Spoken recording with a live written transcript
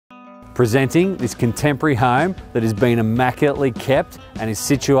Presenting this contemporary home that has been immaculately kept and is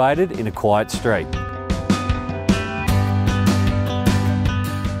situated in a quiet street.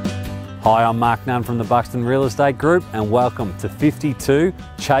 Hi, I'm Mark Nunn from the Buxton Real Estate Group and welcome to 52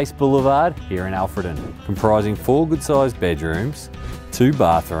 Chase Boulevard here in Alfredton, comprising 4 good-sized bedrooms, 2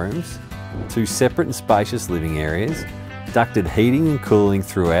 bathrooms, 2 separate and spacious living areas, ducted heating and cooling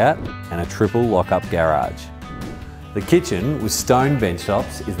throughout, and a triple lock-up garage. The kitchen with stone bench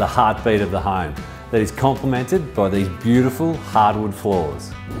tops is the heartbeat of the home that is complemented by these beautiful hardwood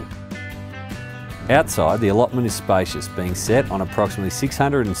floors. Outside, the allotment is spacious, being set on approximately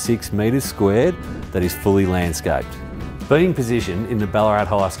 606 metres squared that is fully landscaped. Being positioned in the Ballarat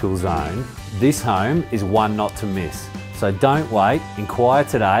High School zone, this home is one not to miss. So don't wait, inquire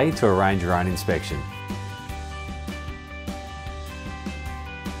today to arrange your own inspection.